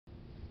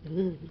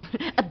Ooh.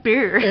 A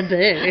beer. A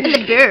beer.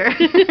 A beer.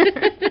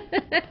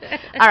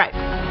 All right.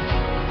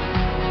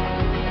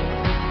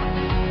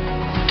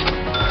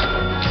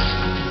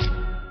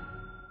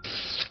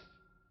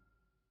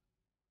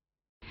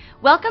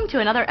 Welcome to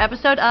another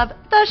episode of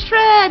The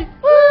Shred.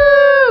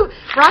 Woo!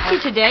 Brought to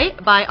you today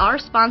by our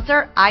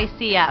sponsor,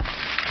 ICF.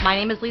 My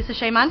name is Lisa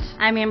Shea Munt.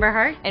 I'm Amber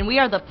Hart. And we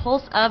are the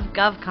pulse of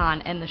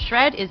GovCon, and The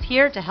Shred is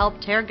here to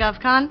help tear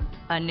GovCon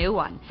a new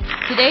one.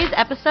 Today's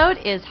episode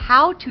is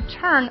how to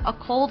turn a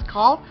cold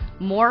call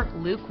more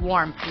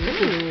lukewarm.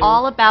 This is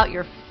all about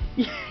your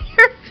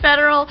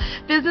federal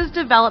business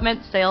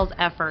development sales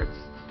efforts.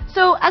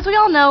 So, as we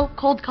all know,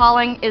 cold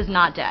calling is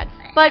not dead.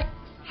 But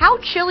how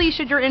chilly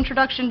should your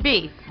introduction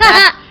be?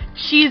 That's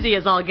cheesy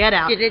as all get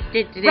out.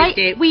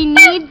 Right? We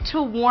need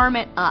to warm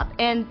it up.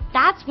 And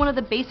that's one of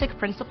the basic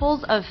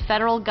principles of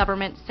federal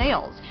government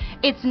sales.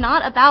 It's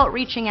not about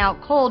reaching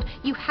out cold.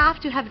 You have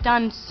to have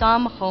done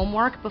some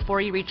homework before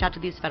you reach out to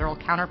these federal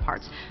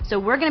counterparts. So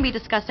we're going to be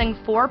discussing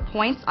 4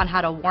 points on how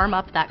to warm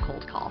up that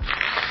cold call.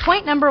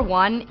 Point number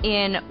 1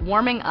 in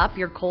warming up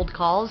your cold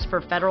calls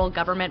for federal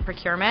government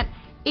procurement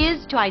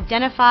is to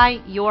identify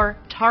your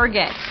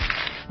target.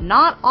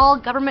 Not all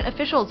government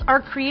officials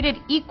are created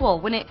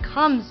equal when it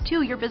comes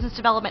to your business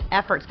development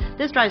efforts.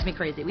 This drives me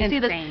crazy.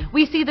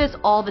 We see this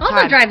all the time.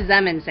 Also drives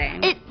them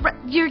insane.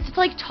 It's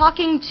like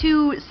talking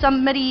to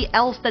somebody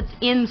else that's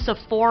in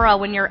Sephora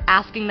when you're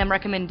asking them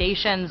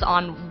recommendations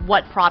on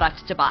what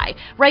product to buy,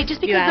 right?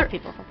 Just because you ask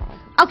people for products.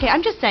 Okay,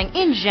 I'm just saying,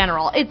 in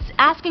general, it's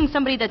asking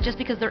somebody that just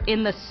because they're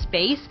in the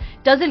space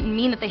doesn't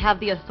mean that they have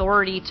the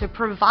authority to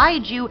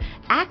provide you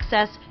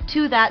access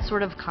to that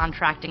sort of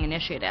contracting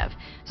initiative.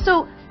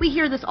 So we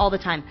hear this all the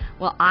time.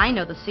 Well, I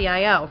know the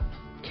CIO.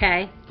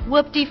 Okay.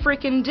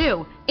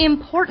 Whoop-de-freaking-do.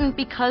 Important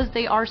because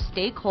they are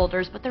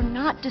stakeholders, but they're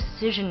not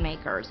decision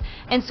makers.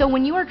 And so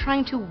when you are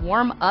trying to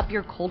warm up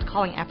your cold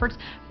calling efforts,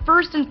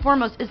 first and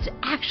foremost is to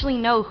actually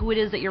know who it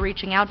is that you're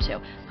reaching out to.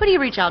 Who do you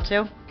reach out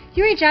to?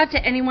 You reach out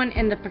to anyone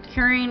in the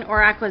procuring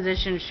or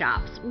acquisition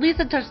shops.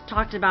 Lisa just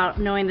talked about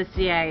knowing the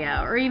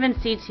CIO or even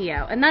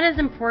CTO, and that is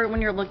important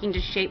when you're looking to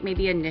shape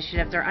maybe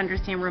initiatives or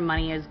understand where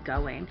money is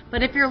going.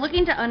 But if you're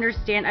looking to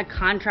understand a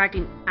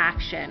contracting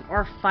action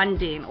or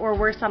funding or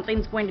where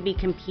something's going to be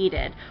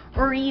competed,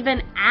 or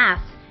even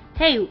ask,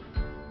 hey,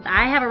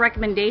 I have a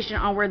recommendation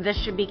on where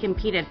this should be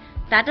competed,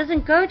 that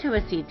doesn't go to a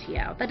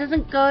CTO. That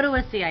doesn't go to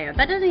a CIO.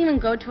 That doesn't even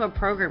go to a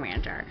program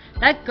manager.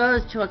 That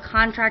goes to a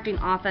contracting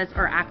office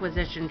or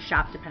acquisition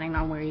shop, depending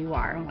on where you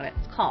are and what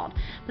it's called.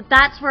 But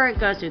that's where it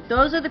goes to.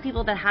 Those are the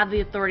people that have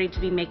the authority to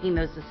be making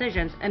those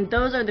decisions, and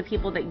those are the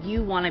people that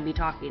you want to be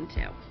talking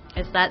to.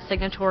 It's that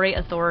signatory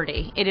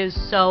authority. It is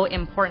so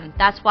important.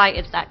 That's why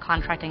it's that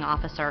contracting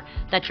officer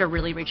that you're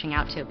really reaching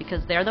out to,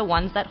 because they're the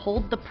ones that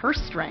hold the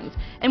purse strings.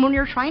 And when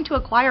you're trying to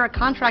acquire a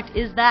contract,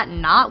 is that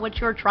not what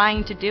you're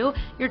trying to do?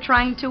 You're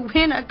trying to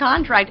win a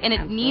contract, and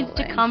it needs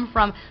to come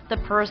from the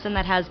person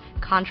that has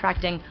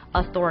contracting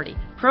authority.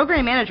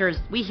 Program managers,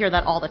 we hear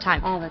that all the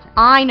time. All the time.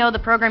 I know the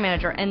program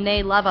manager, and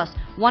they love us.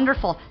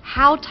 Wonderful.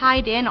 How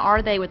tied in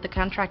are they with the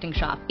contracting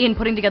shop in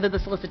putting together the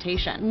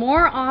solicitation?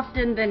 More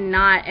often than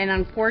not, and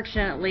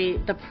unfortunately,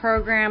 the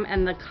program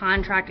and the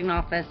contracting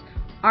office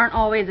aren't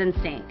always in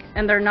sync,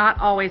 and they're not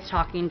always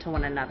talking to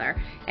one another.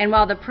 And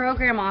while the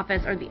program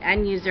office or the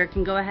end user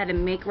can go ahead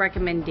and make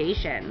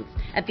recommendations,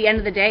 at the end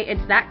of the day,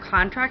 it's that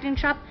contracting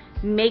shop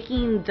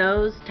making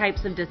those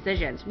types of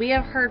decisions. We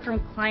have heard from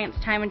clients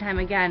time and time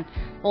again,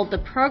 well, the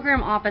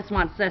program office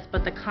wants this,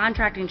 but the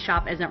contracting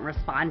shop isn't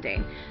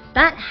responding.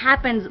 That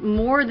happens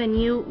more than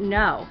you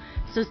know.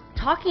 So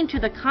talking to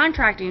the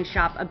contracting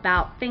shop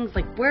about things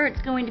like where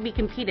it's going to be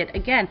competed,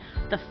 again,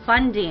 the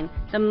funding,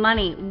 the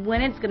money,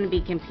 when it's going to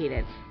be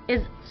competed,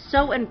 is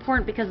so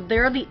important because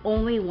they're the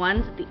only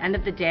ones at the end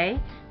of the day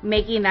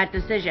making that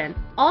decision.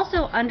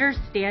 Also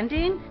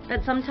understanding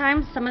that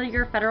sometimes some of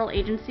your federal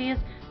agencies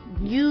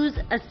use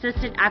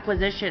assisted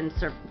acquisition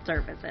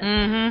services.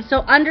 Mm-hmm. So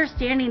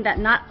understanding that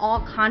not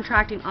all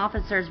contracting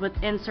officers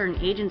within certain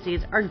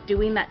agencies are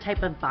doing that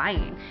type of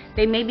buying.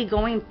 They may be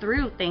going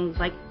through things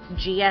like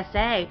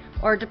GSA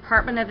or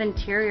Department of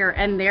Interior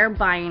and their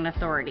buying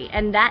authority.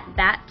 And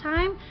that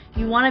time,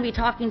 you want to be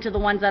talking to the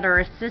ones that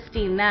are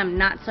assisting them,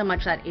 not so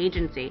much that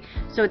agency.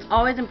 So it's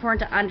always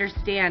important to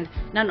understand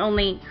not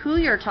only who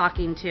you're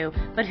talking to,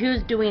 but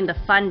who's doing the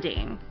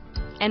funding.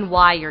 And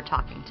why you're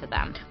talking to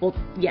them. Well,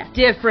 yes.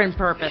 Different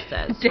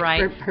purposes,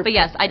 right? Purposes. But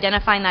yes,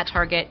 identifying that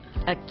target,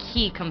 a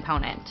key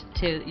component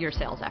to your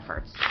sales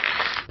efforts.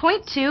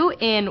 Point 2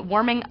 in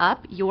warming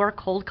up your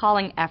cold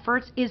calling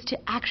efforts is to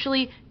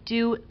actually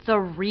do the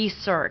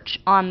research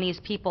on these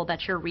people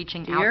that you're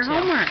reaching out to. Do your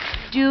homework.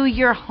 Do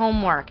your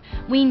homework.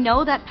 We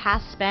know that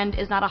past spend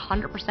is not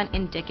 100%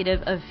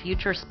 indicative of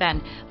future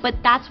spend, but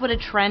that's what a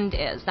trend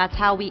is. That's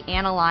how we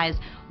analyze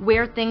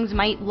where things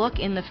might look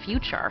in the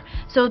future.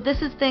 So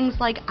this is things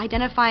like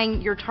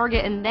identifying your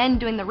target and then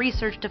doing the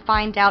research to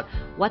find out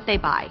what they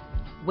buy,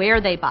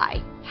 where they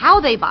buy, how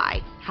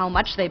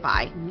much they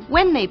buy,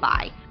 when they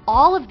buy.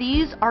 All of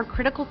these are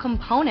critical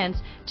components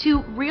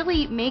to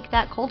really make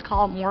that cold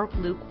call more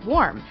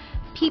lukewarm.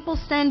 People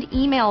send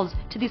emails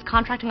to these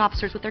contracting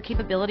officers with their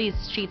capabilities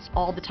sheets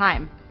all the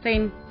time.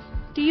 Saying,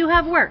 do you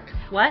have work?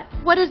 What?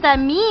 What does that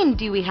mean,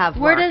 do we have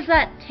work? Where does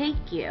that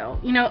take you?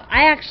 You know,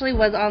 I actually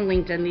was on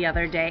LinkedIn the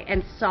other day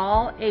and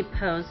saw a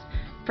post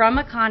from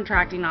a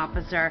contracting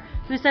officer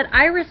who said,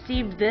 I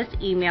received this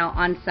email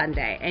on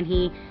Sunday, and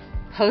he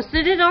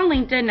posted it on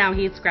LinkedIn. Now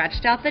he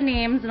scratched out the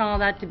names and all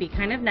that to be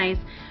kind of nice,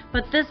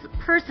 but this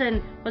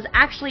person was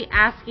actually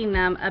asking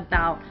them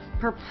about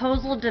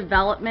proposal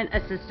development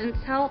assistance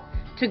help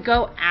to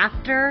go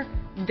after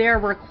their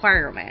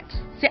requirement.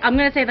 See, I'm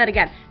going to say that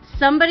again.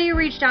 Somebody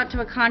reached out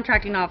to a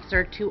contracting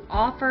officer to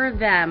offer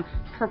them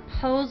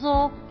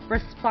proposal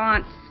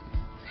response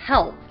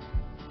help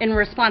in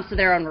response to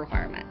their own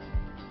requirement.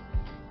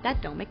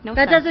 That don't make no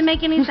sense. That doesn't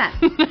make any sense.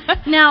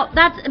 Now,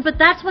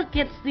 that's what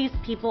gets these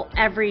people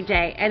every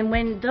day. And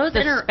when those the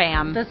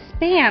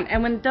spam,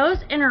 and when those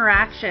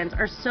interactions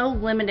are so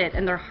limited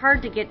and they're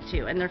hard to get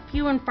to and they're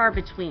few and far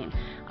between,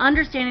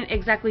 understanding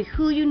exactly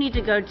who you need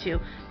to go to,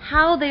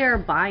 how they are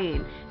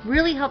buying,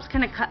 really helps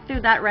kind of cut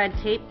through that red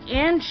tape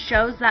and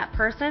shows that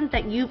person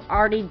that you've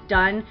already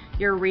done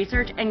your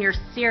research and you're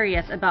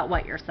serious about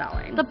what you're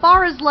selling. The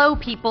bar is low,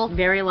 people.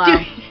 Very low.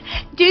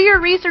 Do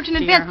your research in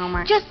advance. Your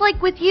homework. Just like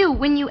with you,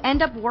 when you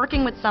end up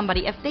working with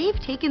somebody, if they've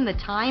taken the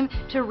time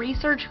to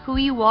research who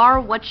you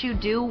are, what you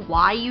do,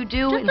 why you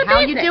do, just and how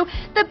you do,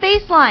 the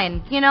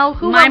baseline, you know,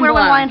 who, what, where,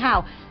 when, why, and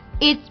how,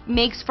 it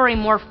makes for a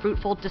more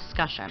fruitful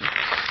discussion.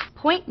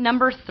 Point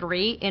number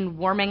 3 in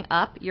warming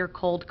up your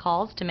cold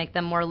calls to make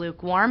them more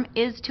lukewarm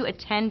is to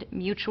attend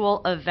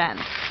mutual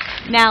events.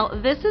 Now,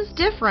 this is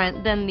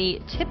different than the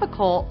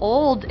typical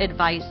old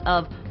advice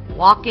of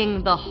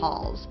walking the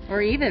halls.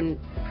 Or even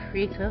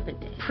pre-COVID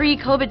days.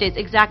 Pre-COVID days,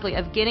 exactly,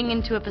 of getting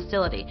into a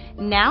facility.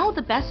 Now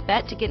the best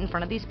bet to get in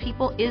front of these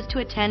people is to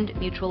attend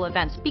mutual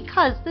events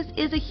because this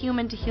is a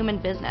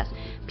human-to-human business.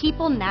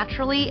 People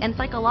naturally and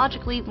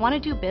psychologically want to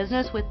do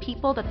business with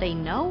people that they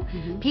know,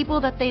 people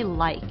that they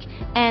like.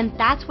 And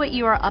that's what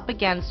you are up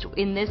against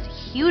in this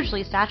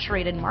hugely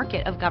saturated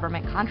market of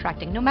government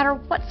contracting, no matter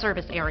what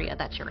service area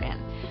that you're in.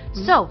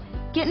 So,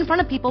 get in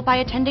front of people by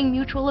attending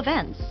mutual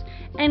events.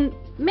 And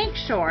make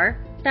sure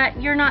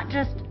that you're not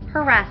just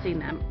harassing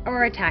them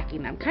or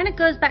attacking them. Kind of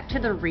goes back to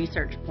the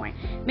research point.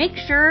 Make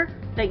sure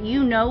that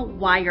you know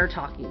why you're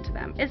talking to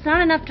them. It's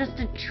not enough just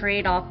to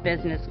trade off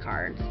business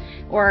cards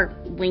or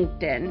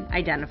LinkedIn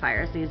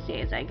identifiers these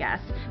days, I guess.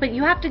 But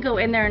you have to go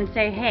in there and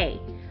say, hey,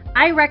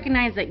 I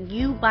recognize that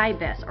you buy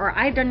this, or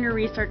I've done your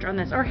research on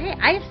this, or hey,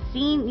 I've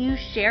seen you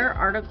share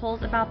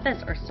articles about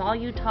this, or saw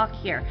you talk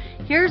here.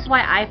 Here's why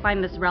I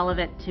find this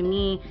relevant to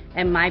me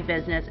and my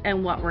business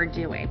and what we're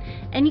doing.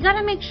 And you got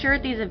to make sure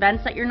at these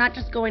events that you're not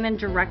just going in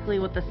directly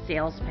with a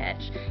sales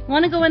pitch. You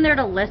want to go in there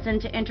to listen,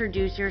 to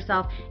introduce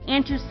yourself,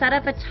 and to set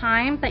up a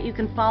time that you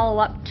can follow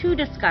up to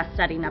discuss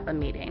setting up a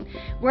meeting.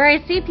 Where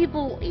I see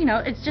people, you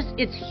know,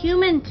 it's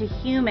human to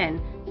human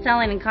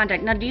selling in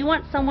contact. Now, do you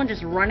want someone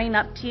just running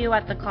up to you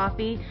at the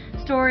coffee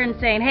store and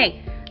saying,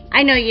 hey,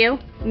 I know you,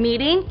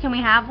 meeting, can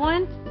we have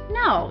one?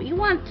 No, you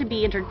want to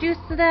be introduced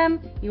to them,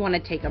 you want to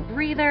take a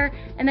breather,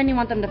 and then you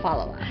want them to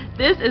follow up.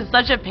 This is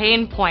such a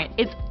pain point.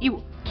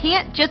 You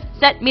can't just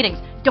set meetings.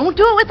 Don't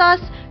do it with us.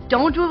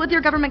 Don't do it with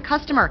your government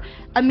customer.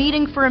 A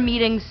meeting for a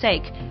meeting's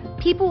sake.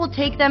 People will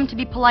take them to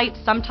be polite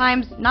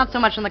sometimes, not so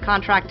much on the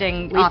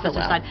contracting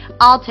officer side.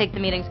 I'll take the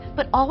meetings,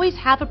 but always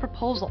have a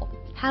proposal.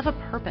 Have a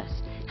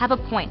purpose. Have a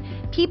point.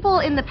 People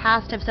in the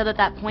past have said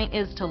that point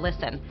is to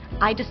listen.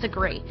 I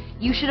disagree.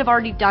 You should have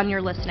already done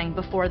your listening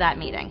before that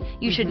meeting.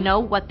 You should know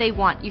what they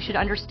want. You should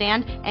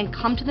understand and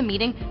come to the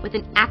meeting with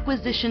an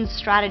acquisition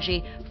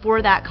strategy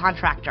for that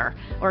contractor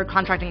or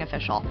contracting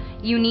official.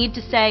 You need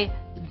to say,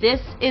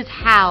 this is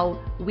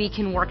how we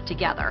can work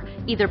together,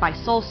 either by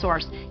sole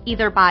source,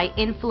 either by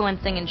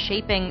influencing and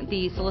shaping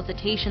the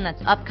solicitation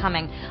that's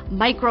upcoming,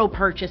 micro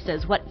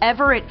purchases,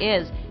 whatever it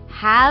is.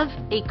 Have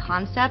a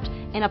concept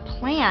and a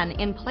plan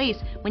in place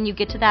when you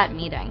get to that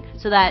meeting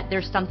so that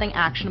there's something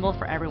actionable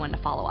for everyone to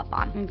follow up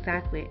on.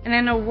 Exactly. And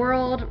in a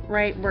world,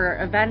 right,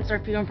 where events are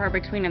few and far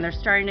between and they're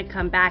starting to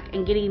come back,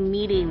 and getting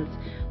meetings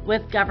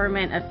with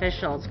government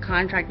officials,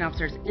 contracting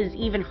officers, is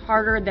even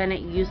harder than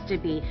it used to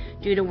be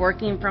due to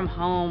working from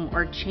home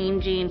or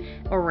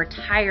changing or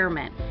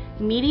retirement.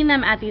 Meeting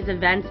them at these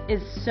events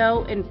is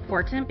so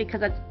important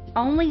because that's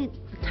only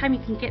time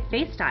you can get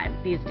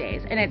FaceTime these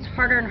days, and it's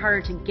harder and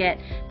harder to get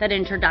that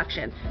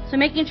introduction. So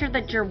making sure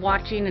that you're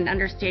watching and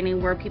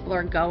understanding where people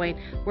are going,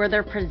 where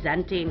they're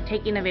presenting,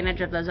 taking advantage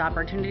of those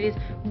opportunities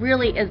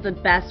really is the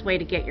best way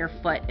to get your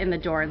foot in the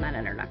door in that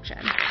introduction.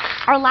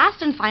 Our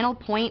last and final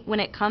point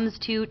when it comes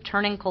to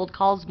turning cold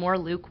calls more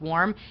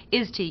lukewarm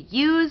is to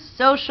use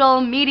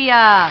social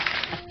media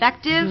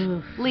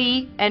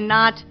effectively and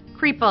not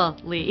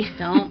creepily.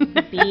 Don't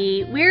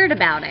be weird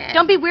about it.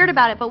 Don't be weird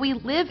about it, but we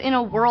live in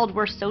a world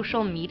where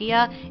social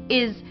media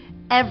is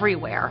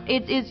everywhere.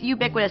 It is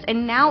ubiquitous,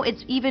 and now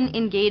it's even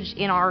engaged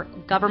in our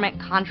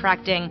government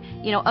contracting,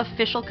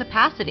 official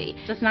capacity.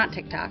 Just not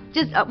TikTok.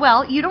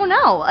 Well, you don't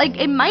know. Like,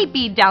 it might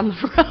be down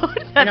the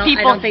road that I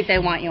people don't think they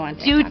want you on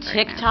TikTok. Do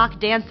TikTok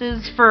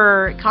dances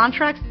for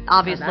contracts?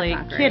 Obviously,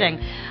 that's not kidding.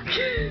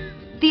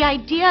 The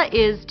idea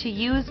is to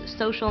use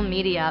social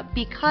media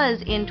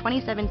because in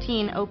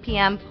 2017,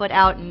 OPM put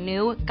out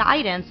new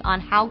guidance on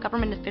how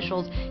government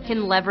officials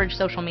can leverage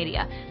social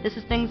media. This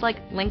is things like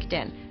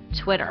LinkedIn,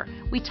 Twitter.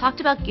 We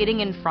talked about getting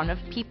in front of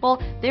people.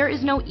 There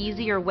is no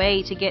easier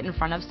way to get in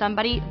front of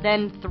somebody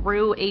than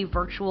through a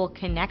virtual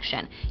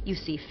connection. You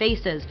see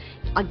faces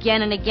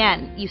again and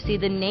again. You see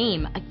the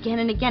name again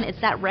and again. It's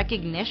that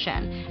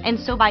recognition. And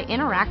so by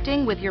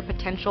interacting with your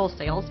potential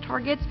sales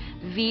targets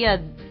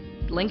via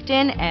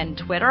LinkedIn and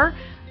Twitter,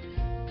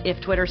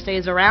 if Twitter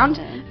stays around,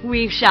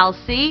 we shall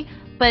see.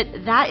 But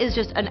that is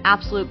just an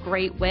absolute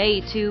great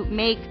way to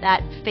make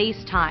that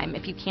FaceTime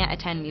if you can't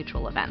attend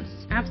mutual events.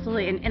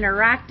 Absolutely, and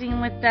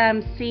interacting with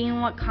them,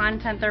 seeing what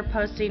content they're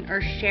posting or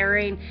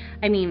sharing.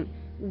 I mean,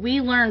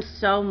 we learn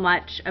so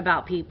much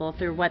about people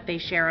through what they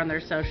share on their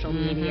social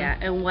media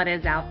and what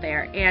is out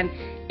there. And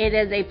it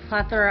is a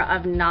plethora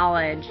of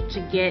knowledge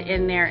to get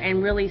in there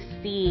and really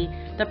see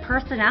the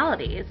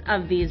personalities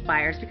of these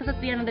buyers, because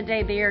at the end of the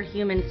day, they are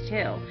humans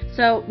too.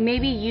 So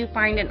maybe you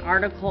find an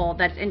article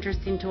that's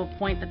interesting to a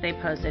point that they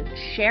posted,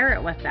 share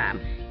it with them.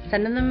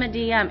 Sending them a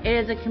DM.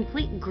 It is a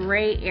complete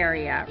gray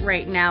area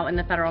right now in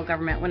the federal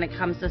government when it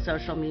comes to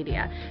social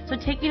media. So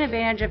taking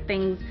advantage of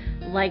things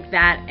like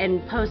that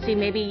and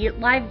posting maybe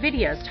live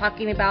videos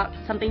talking about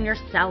something you're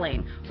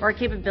selling or a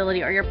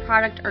capability or your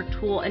product or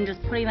tool, and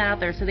just putting that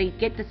out there so they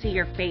get to see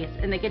your face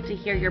and they get to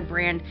hear your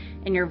brand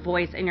and your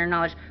voice and your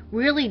knowledge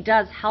really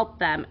does help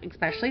them,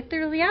 especially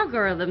through the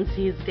algorithms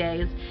these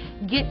days,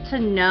 get to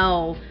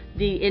know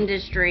the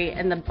industry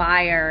and the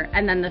buyer,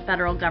 and then the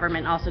federal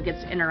government also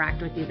gets to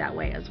interact with you that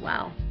way as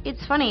well.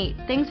 It's funny,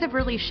 things have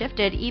really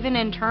shifted even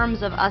in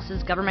terms of us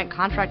as government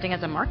contracting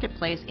as a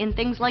marketplace in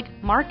things like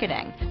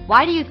marketing.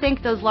 Why do you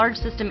think those large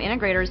system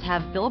integrators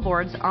have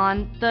billboards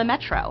on the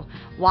metro?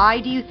 Why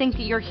do you think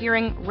that you're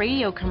hearing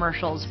radio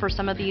commercials for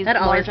some of these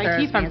large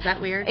IT firms? Is that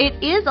weird?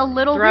 It is a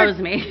little throws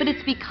weird, me. But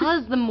it's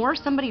because the more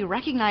somebody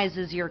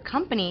recognizes your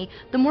company,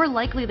 the more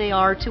likely they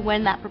are to,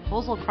 when that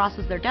proposal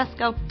crosses their desk,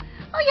 go,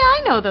 oh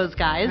yeah, I know those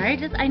guys.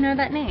 I know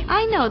that name.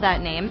 I know that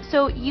name.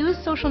 So use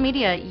social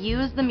media.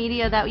 Use the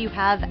media that you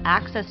have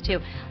access to.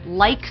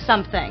 Like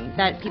something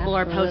that people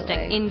are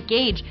posting.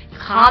 Engage.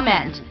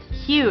 Comment.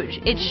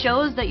 Huge. It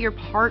shows that you're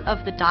part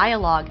of the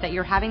dialogue, that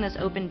you're having this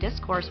open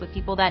discourse with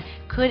people that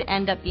could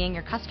end up being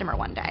your customer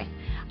one day.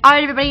 All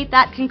right, everybody,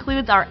 that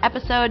concludes our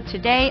episode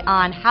today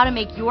on how to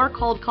make your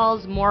cold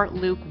calls more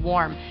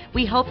lukewarm.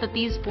 We hope that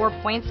these 4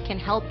 points can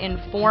help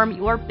inform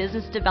your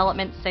business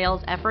development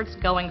sales efforts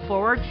going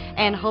forward,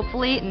 and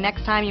hopefully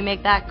next time you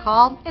make that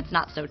call, it's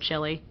not so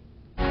chilly.